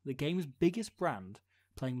Blacks, the game's biggest brand,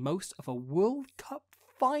 playing most of a World Cup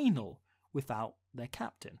final without their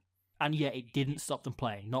captain. And yet it didn't stop them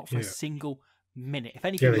playing, not for a single minute. If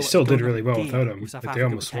anything, they still did really well without him. Like they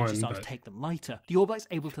almost won. To take them lighter. The All Blacks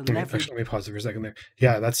able to leverage. Let me pause it for a second there.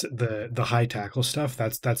 Yeah, that's the high tackle stuff.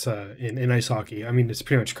 That's in ice hockey. I mean, it's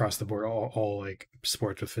pretty much across the board. All like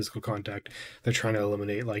sports with physical contact. They're trying to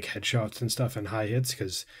eliminate like headshots and stuff and high hits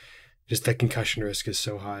because just the concussion risk is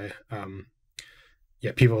so high.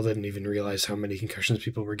 People didn't even realize how many concussions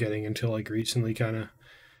people were getting until like recently, kind of.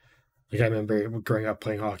 Like I remember growing up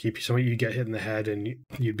playing hockey, you'd get hit in the head and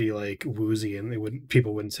you'd be like woozy, and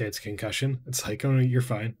people wouldn't say it's a concussion. It's like, oh no, you're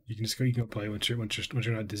fine. You can go play once you're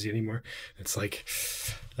not dizzy anymore. It's like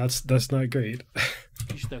that's not great.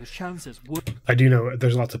 Those chances. I do know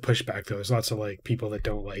there's lots of pushback though. There's lots of like people that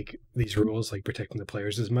don't like these rules, like protecting the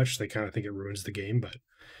players as much. They kind of think it ruins the game, but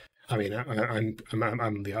I mean, I'm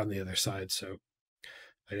on the other side, so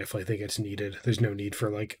I definitely think it's needed. There's no need for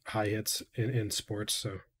like high hits in sports,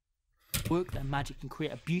 so. Work their magic and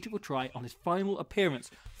create a beautiful try on his final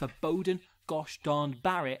appearance for Bowden gosh darn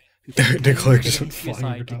Barrett, who declared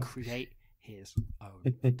to create his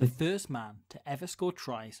own. The first man to ever score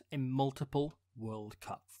tries in multiple World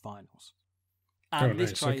Cup finals. And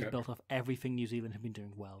this try is built off everything New Zealand have been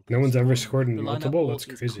doing well. No one's ever scored in multiple? That's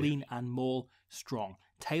crazy. Is clean and more strong.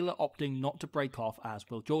 Taylor opting not to break off as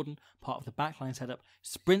Will Jordan, part of the backline setup,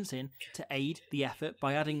 sprints in to aid the effort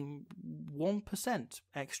by adding 1%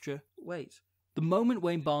 extra weight. The moment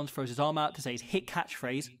Wayne Barnes throws his arm out to say his hit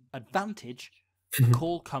catchphrase, advantage, the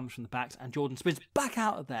call comes from the backs and Jordan sprints back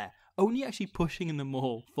out of there, only actually pushing in the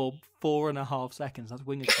maul for 4.5 seconds. That's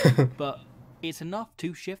winger time. But it's enough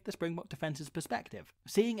to shift the Springbok defence's perspective.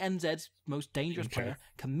 Seeing NZ's most dangerous player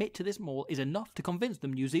commit to this maul is enough to convince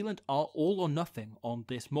them New Zealand are all or nothing on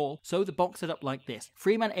this maul, so the Boks set up like this.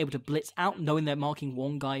 3 men able to blitz out knowing they're marking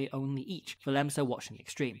 1 guy only each. Willemse watching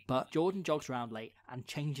extreme, but Jordan jogs around late and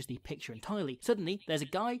changes the picture entirely. Suddenly, there's a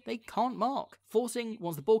guy they can't mark, forcing,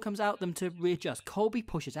 once the ball comes out, them to readjust. Colby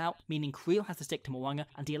pushes out, meaning Creel has to stick to Mwanga,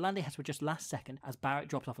 and Dialande has to adjust last second as Barrett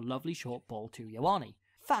drops off a lovely short ball to Ioane.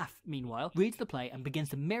 Faf, meanwhile, reads the play and begins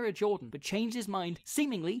to mirror Jordan, but changes his mind,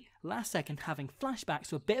 seemingly, last second having flashbacks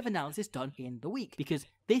to a bit of analysis done in the week, because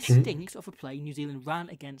this stinks of a play New Zealand ran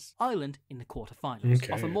against Ireland in the quarterfinals.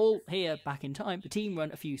 Off a maul here back in time, the team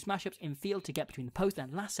run a few smash-ups in field to get between the post,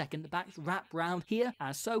 and last second the backs wrap round here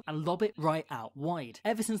as so and lob it right out wide.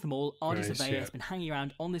 Ever since the maul, RD Surveyor has been hanging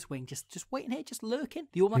around on this wing, just waiting here, just lurking.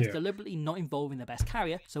 The All Blacks deliberately not involving their best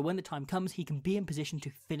carrier, so when the time comes, he can be in position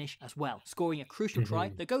to finish as well, scoring a crucial try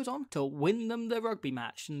that goes on to win them the rugby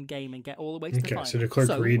match and game and get all the way to the final. So de Klerk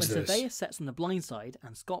reads when this. Surveyor sets on the blind side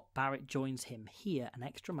and Scott Barrett joins him here, an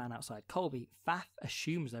extra man outside Colby, Faf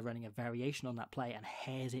assumes they're running a variation on that play and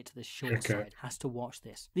hairs it to the short side. Has to watch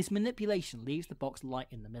this. This manipulation leaves the Boks light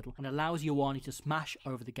in the middle and allows Ioane to smash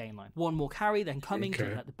over the gain line. 1 more carry, then coming to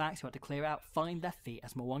let the backs who had to clear out find their feet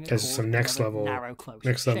as Mwanga calls some next level close.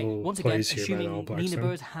 Once again, plays here by the All assuming Blacks. Nina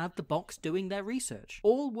Burrs had the Boks doing their research.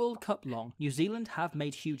 All World Cup long, New Zealand have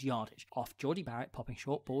made huge yardage off Geordie Barrett popping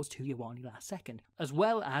short balls to Ioane last second, as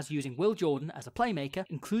well as using Will Jordan as a playmaker,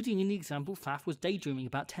 including in the example Faf was daydreaming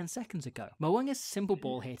about 10 seconds ago. Mwanga's simple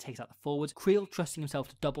ball here takes out the forwards, Creel trusting himself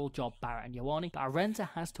to double job Barrett and Ioane, but Arendse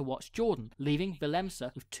has to watch Jordan, leaving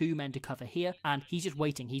Willemse with 2 men to cover here, and he's just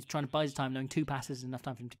waiting. He's trying to buy his time, knowing 2 passes is enough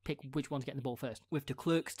time for him to pick which one to get the ball first, with de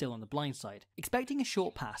Klerk still on the blind side. Expecting a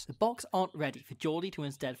short pass, the Boks aren't ready for Geordie to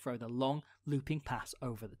instead throw the long, looping pass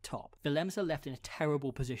over the top. Willemse left in a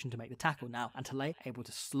terrible position to make the tackle now, and Tale able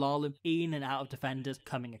to slalom in and out of defenders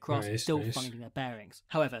coming across, still finding their bearings.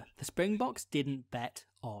 However, the Springboks didn't bet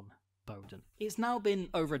on Beauden. It's now been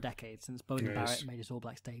over a decade since Beauden Barrett made his All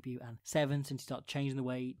Blacks debut, and 7 since he started changing the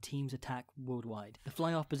way teams attack worldwide. The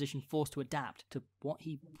fly-off position forced to adapt to what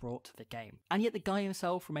he brought to the game. And yet the guy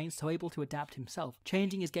himself remains so able to adapt himself,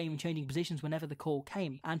 changing his game and changing positions whenever the call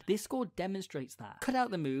came, and this score demonstrates that. Cut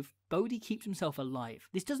out the move, Bodie keeps himself alive.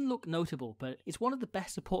 This doesn't look notable, but it's one of the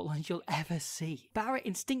best support lines you'll ever see. Barrett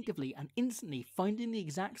instinctively and instantly finding the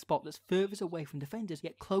exact spot that's furthest away from defenders,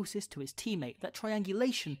 yet closest to his teammate. That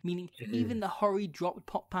triangulation, meaning even the hurried drop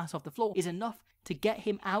pop pass off the floor, is enough to get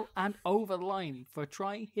him out and over the line for a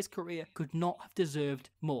try his career could not have deserved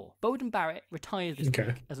more. Beauden Barrett retired this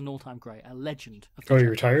week as an all-time great, a legend. Oh, he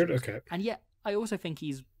retired? Okay. And yet, I also think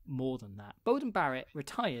he's more than that. Beauden Barrett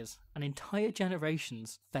retires an entire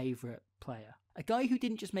generation's favourite player. A guy who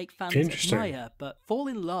didn't just make fans admire, but fall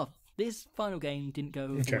in love. This final game didn't go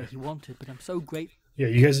the way he wanted, but I'm so grateful. Yeah,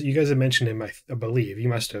 you guys have mentioned him, I believe. You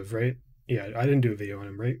must have, right? Yeah, I didn't do a video on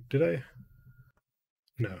him, right? Did I?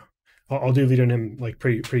 No. I'll do a video on him like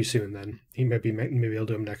pretty soon. Then maybe I'll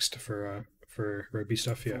do him next for rugby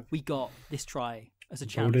stuff. Yeah. We got this try as a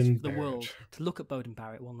chance for the world to look at Beauden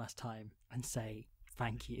Barrett one last time and say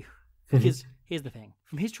thank you. Because here's the thing.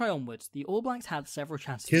 From his try onwards, the All Blacks had several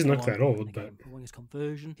chances. He doesn't look that old, but his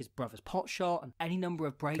conversion, his brother's pot shot, and any number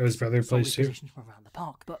of breaks. His brother plays too. Positions from around the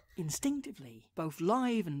park. But instinctively, both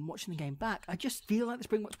live and watching the game back, I just feel like the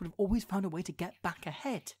Springboks would have always found a way to get back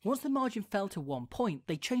ahead. Once the margin fell to 1 point,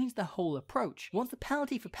 they changed their whole approach. Once the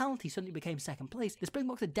penalty for penalty suddenly became second place, the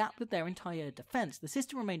Springboks adapted their entire defence. The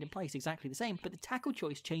system remained in place exactly the same, but the tackle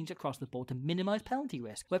choice changed across the board to minimise penalty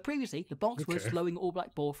risk. Where previously, the Boks were slowing All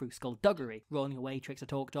Black ball through skullduggery, rolling away tricks I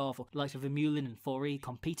talked of, or the likes of Eamonn and Forey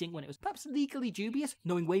competing when it was perhaps legally dubious,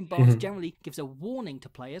 knowing Wayne Barnes generally gives a warning to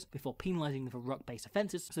players before penalising them for ruck-based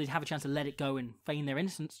offences, so they'd have a chance to let it go and feign their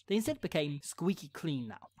innocence. They instead became squeaky clean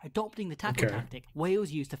now. Adopting the tackle tactic, Wales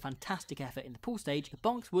used a fantastic effort in the pool stage. The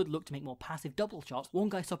Boks would look to make more passive double shots, one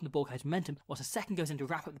guy stopping the ball carries momentum, whilst a second goes in to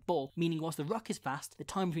wrap up the ball, meaning whilst the ruck is fast, the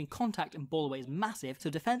time between contact and ball away is massive, so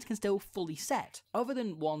defence can still fully set. Other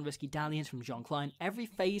than one risky dalliance from Jean Klein, every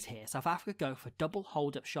phase here, South Africa go for double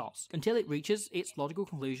hold-up shots, until it reaches its logical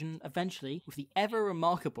conclusion eventually with the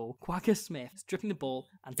ever-remarkable Quagga Smith stripping the ball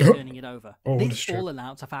and turning it over. This all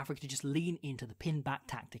allowed South Africa to just lean into the pin-back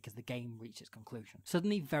tactic as the game reached its conclusion.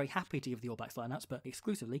 Suddenly, very happy to give the All Blacks lineups, but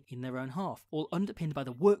exclusively in their own half, all underpinned by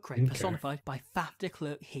the work rate personified by Faf de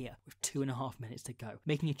Klerk here, with 2.5 minutes to go,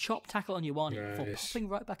 making a chop tackle on Ioane before popping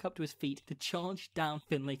right back up to his feet to charge down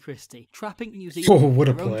Finlay Christie, trapping New Zealand what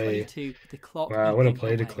a their own play. 22 with the clock. Wow, what a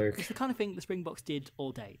play to away. Klerk. It's the kind of thing the Springboks did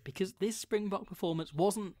all day, because this Springbok performance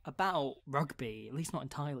wasn't about rugby, at least not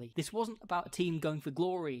entirely. This wasn't about a team going for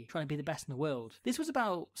glory, trying to be the best in the world. This was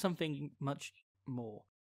about something much more.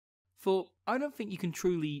 For I don't think you can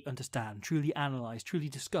truly understand, truly analyse, truly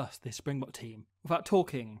discuss this Springbok team without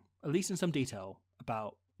talking, at least in some detail,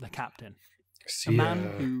 about the captain. A man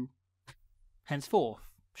who, henceforth,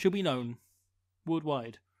 should be known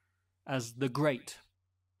worldwide as the great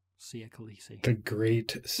Siya Kolisi. The great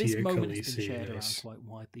Siya Kolisi. This moment has been shared around quite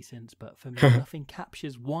widely since, but for me, nothing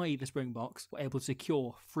captures why the Springboks were able to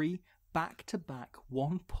secure 3 back-to-back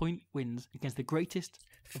 1-point wins against the greatest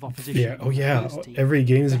of opposition. Every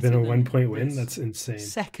game's been a 1-point win. That's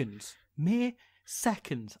insane. Mere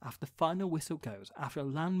seconds after the final whistle goes, after a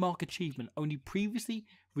landmark achievement only previously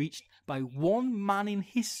reached by one man in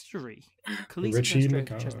history, Kolisi goes straight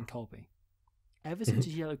to Cheslin Kolbe. Ever since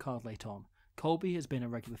his yellow card late on, Kolbe has been a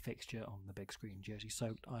regular fixture on the big screen, jersey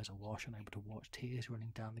soaked, eyes awash, unable to watch, tears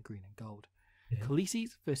running down the green and gold.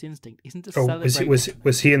 Kolisi's first instinct isn't to celebrate.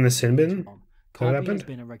 Was he in the sin bin? Kolbe has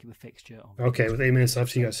been a regular fixture on with 8 minutes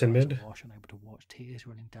left, he got sin binned. Unable to watch, tears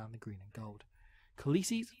running down the green and gold.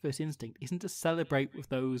 Kolisi's first instinct isn't to celebrate with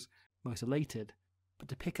those most elated, but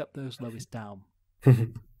to pick up those lowest down.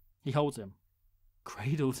 He holds him,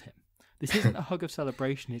 cradles him. This isn't a hug of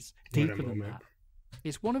celebration, it's deeper than that.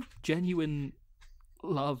 It's one of genuine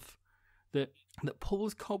love that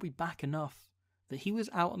pulls Kolbe back enough that he was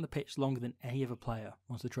out on the pitch longer than any other player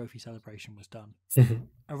once the trophy celebration was done.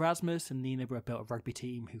 Erasmus and Nina have built a rugby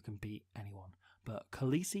team who can beat anyone, but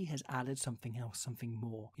Kolisi has added something else, something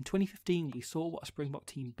more. In 2015, we saw what a Springbok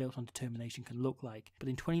team built on determination can look like, but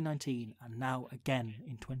in 2019, and now again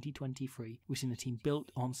in 2023, we've seen a team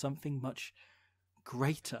built on something much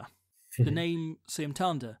greater. The name Siam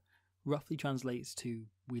Tanda roughly translates to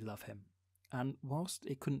 "we love him." And whilst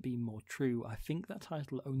it couldn't be more true, I think that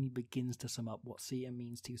title only begins to sum up what Siya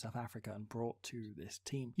means to South Africa and brought to this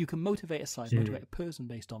team. You can motivate a side, motivate a person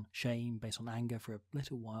based on shame, based on anger for a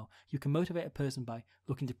little while. You can motivate a person by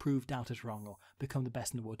looking to prove doubters wrong or become the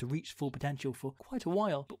best in the world, to reach full potential for quite a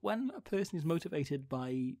while. But when a person is motivated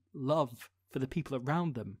by love for the people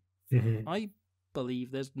around them, I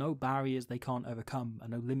believe there's no barriers they can't overcome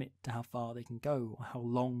and no limit to how far they can go or how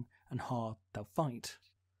long and hard they'll fight.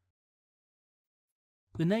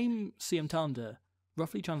 The name Siam Tanda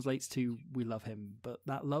roughly translates to "we love him," but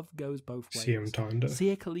that love goes both ways. Siam Tanda.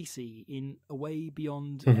 Siya Kolisi, in a way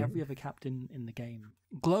beyond every other captain in the game,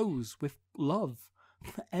 glows with love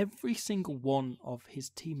for every single one of his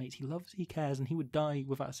teammates. He loves, he cares, and he would die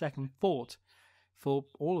without a second thought for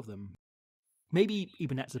all of them. Maybe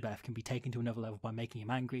Eamonn can be taken to another level by making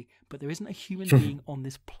him angry, but there isn't a human being on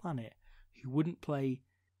this planet who wouldn't play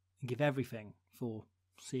and give everything for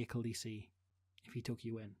Siya Kolisi if he took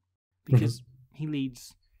you in. Because he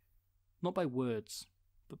leads not by words,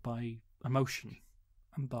 but by emotion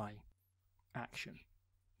and by action.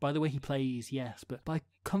 By the way he plays, yes, but by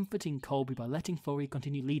comforting Kolbe, by letting Fori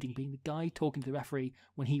continue leading, being the guy talking to the referee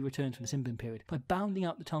when he returns from the Simbin period, by bounding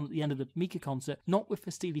out the tunnel at the end of the Mika concert, not with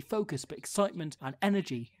a steely focus, but excitement and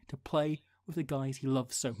energy to play with the guys he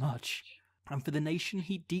loves so much, and for the nation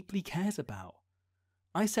he deeply cares about.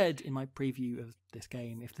 I said in my preview of this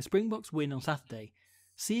game, if the Springboks win on Saturday,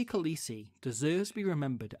 Siya Kolisi deserves to be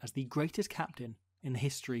remembered as the greatest captain in the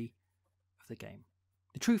history of the game.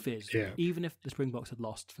 The truth is, even if the Springboks had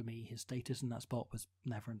lost, for me, his status in that spot was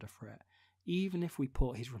never under threat. Even if we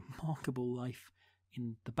put his remarkable life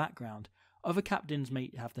in the background, other captains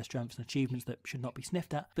may have their strengths and achievements that should not be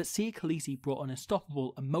sniffed at, but Siya Kolisi brought an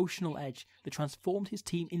unstoppable emotional edge that transformed his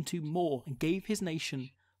team into more and gave his nation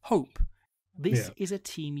hope. This is a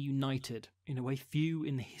team united in a way few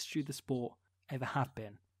in the history of the sport ever have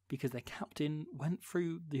been, because their captain went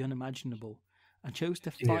through the unimaginable and chose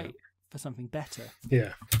to fight for something better.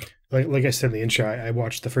 Yeah, like I said in the intro, I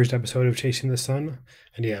watched the first episode of Chasing the Sun,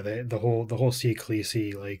 and the whole Siya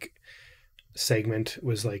Kolisi like segment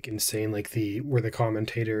was like insane. Like where the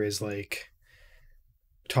commentator is like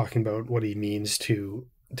talking about what he means to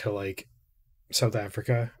like South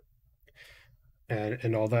Africa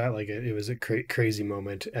and all that. Like it was a crazy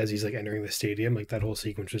moment as he's like entering the stadium. Like that whole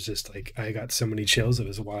sequence was just like, I got so many chills. It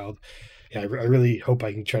was wild. Yeah, I really hope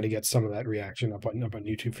I can try to get some of that reaction up on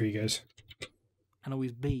YouTube for you guys. And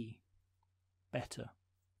always be better.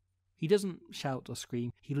 He doesn't shout or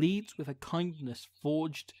scream. He leads with a kindness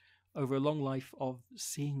forged over a long life of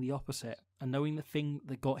seeing the opposite and knowing the thing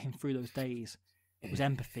that got him through those days was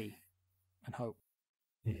empathy and hope.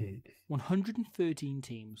 113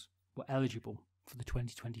 teams were eligible for the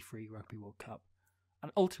 2023 Rugby World Cup,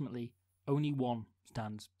 and ultimately only one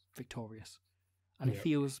stands victorious. And it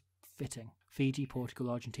feels fitting. Fiji, Portugal,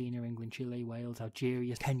 Argentina, England, Chile, Wales,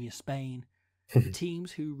 Algeria, Kenya, Spain. The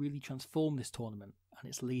teams who really transformed this tournament and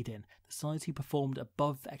its lead-in, the sides who performed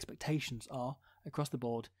above expectations are, across the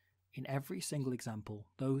board, in every single example,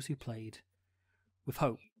 those who played with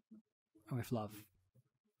hope and with love,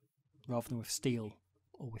 rather than with steel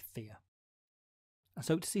or with fear. And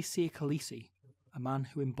so to see Sia Khaleesi, a man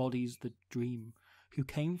who embodies the dream, who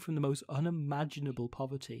came from the most unimaginable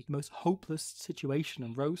poverty, the most hopeless situation,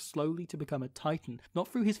 and rose slowly to become a titan, not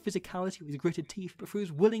through his physicality with gritted teeth, but through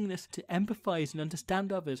his willingness to empathise and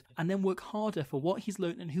understand others, and then work harder for what he's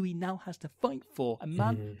learnt and who he now has to fight for. A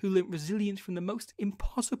man who learnt resilience from the most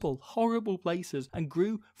impossible, horrible places, and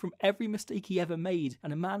grew from every mistake he ever made,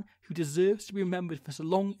 and a man who deserves to be remembered for so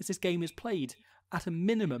long as this game is played. At a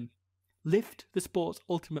minimum, lift the sport's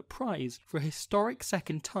ultimate prize for a historic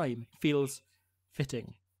second time feels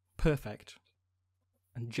fitting, perfect,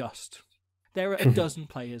 and just. There are a dozen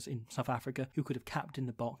players in South Africa who could have captained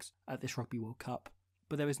the Boks at this Rugby World Cup,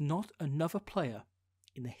 but there is not another player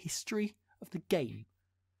in the history of the game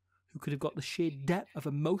who could have got the sheer depth of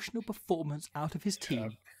emotional performance out of his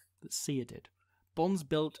team that Sia did. Bonds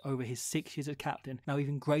built over his 6 years as captain, now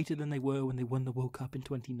even greater than they were when they won the World Cup in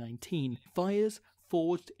 2019. Fires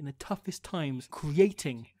forged in the toughest times,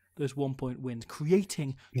 creating those 1-point wins,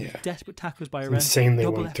 creating desperate tackles by Aran, insane they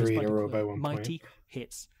won 3 in a row by 1 point. Mighty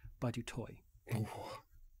hits by Du Toit.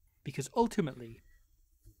 Because ultimately,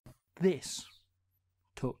 this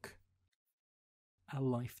took a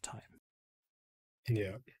lifetime.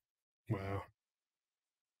 Yeah. Wow.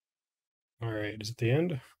 All right. Is it the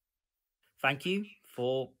end? Thank you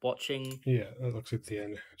for watching. Yeah, that looks like the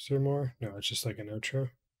end. Is there more? No, it's just like an outro.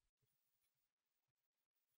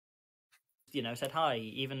 Said hi.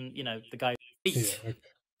 Even, the guy. Yeah.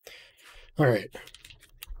 Okay.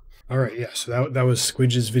 All right. Yeah. So that was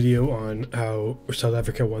Squidge's video on how South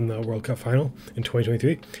Africa won the World Cup final in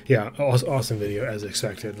 2023. Yeah, awesome video as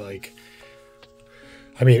expected. Like,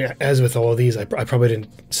 I mean, as with all of these, I probably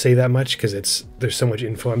didn't say that much because there's so much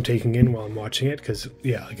info I'm taking in while I'm watching it. Because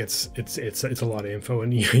it's a lot of info,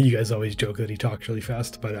 and you guys always joke that he talks really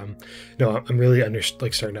fast. But no, I'm really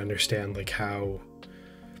starting to understand like how.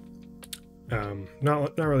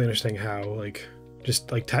 Not really understanding how, like,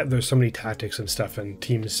 just like there's so many tactics and stuff, and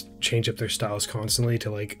teams change up their styles constantly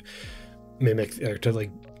to like mimic or to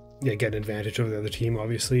like get an advantage over the other team,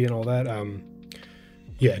 obviously, and all that.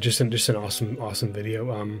 Just an awesome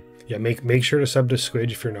video. Make sure to sub to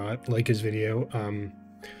Squidge if you're not. Like his video.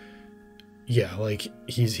 Like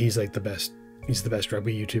he's like the best. He's the best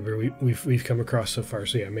rugby YouTuber we've come across so far.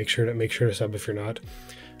 So yeah, make sure to sub if you're not.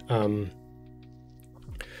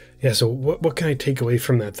 So what can I take away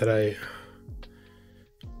from that I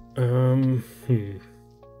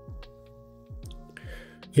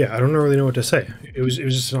I don't really know what to say. It was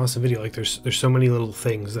just an awesome video. Like there's so many little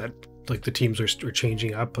things that like the teams are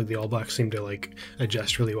changing up. Like the All Blacks seem to like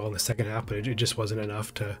adjust really well in the second half, but it just wasn't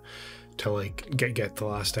enough to like get the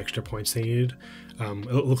last extra points they needed. It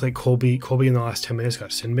looked like Colby in the last 10 minutes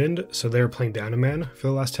got sin binned, so they were playing down a man for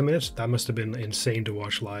the last 10 minutes. That must have been insane to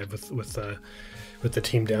watch live with the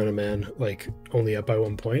team down a man, like only up by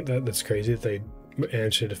 1 point. That's crazy that they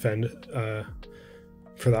managed to defend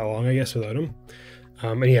for that long, I guess, without him.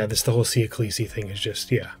 The whole Sia Khaleesi thing is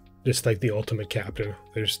just like the ultimate captain.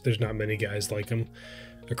 There's not many guys like him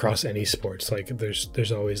across any sports. Like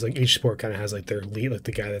there's always like each sport kind of has like their lead, like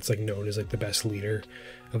the guy that's like known as like the best leader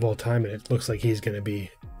of all time, and it looks like he's going to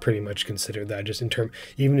be pretty much considered that just in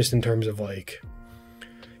terms of like.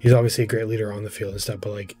 He's obviously a great leader on the field and stuff,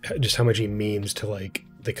 but like just how much he means to like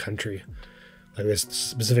the country. Like this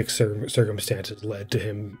specific circumstances led to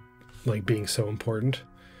him like being so important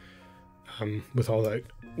with all that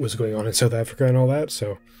was going on in South Africa and all that.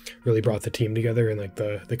 So really brought the team together and like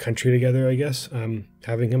the country together, I guess,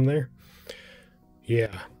 having him there. I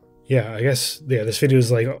guess this video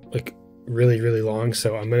is like really, really long,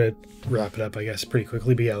 so I'm gonna wrap it up, I guess, pretty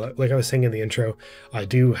quickly. But like I was saying in the intro, I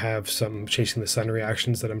do have some Chasing the Sun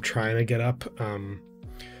reactions that I'm trying to get up.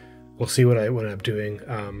 We'll see what I end up doing.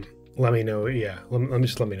 Let me know. Let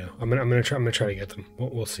me know. I'm gonna try to get them.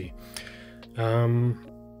 We'll see.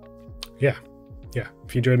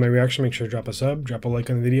 If you enjoyed my reaction, make sure to drop a sub, drop a like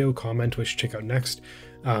on the video, comment what you check out next.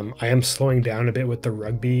 I am slowing down a bit with the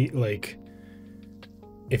rugby. Like,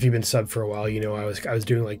 if you've been subbed for a while, I was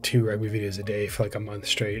doing like 2 rugby videos a day for like a month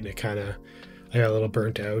straight, and I got a little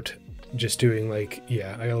burnt out just doing like,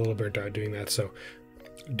 yeah, I got a little burnt out doing that. So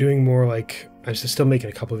doing more like, I'm still making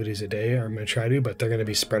a couple videos a day, or I'm going to try to, but they're going to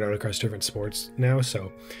be spread out across different sports now.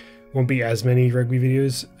 So won't be as many rugby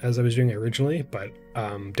videos as I was doing originally, but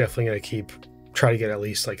definitely going to try to get at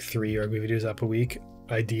least like 3 rugby videos up a week,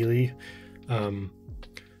 ideally. And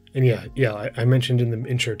yeah, I mentioned in the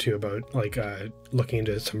intro too about like looking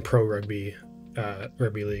into some pro rugby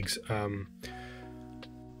leagues.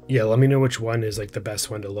 Yeah, let me know which one is like the best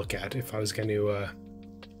one to look at if I was going to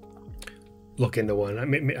look into one.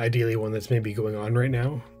 Ideally one that's maybe going on right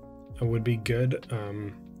now would be good.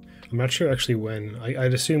 I'm not sure actually when.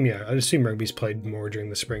 I'd assume rugby's played more during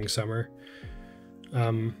the spring summer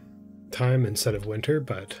time instead of winter,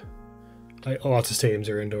 but lots of stadiums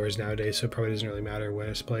are indoors nowadays, so it probably doesn't really matter when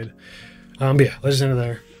it's played. But yeah, let's just end it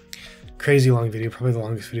there. Crazy long video, probably the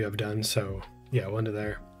longest video I've done. So yeah, we'll end it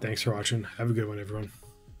there. Thanks for watching. Have a good one, everyone.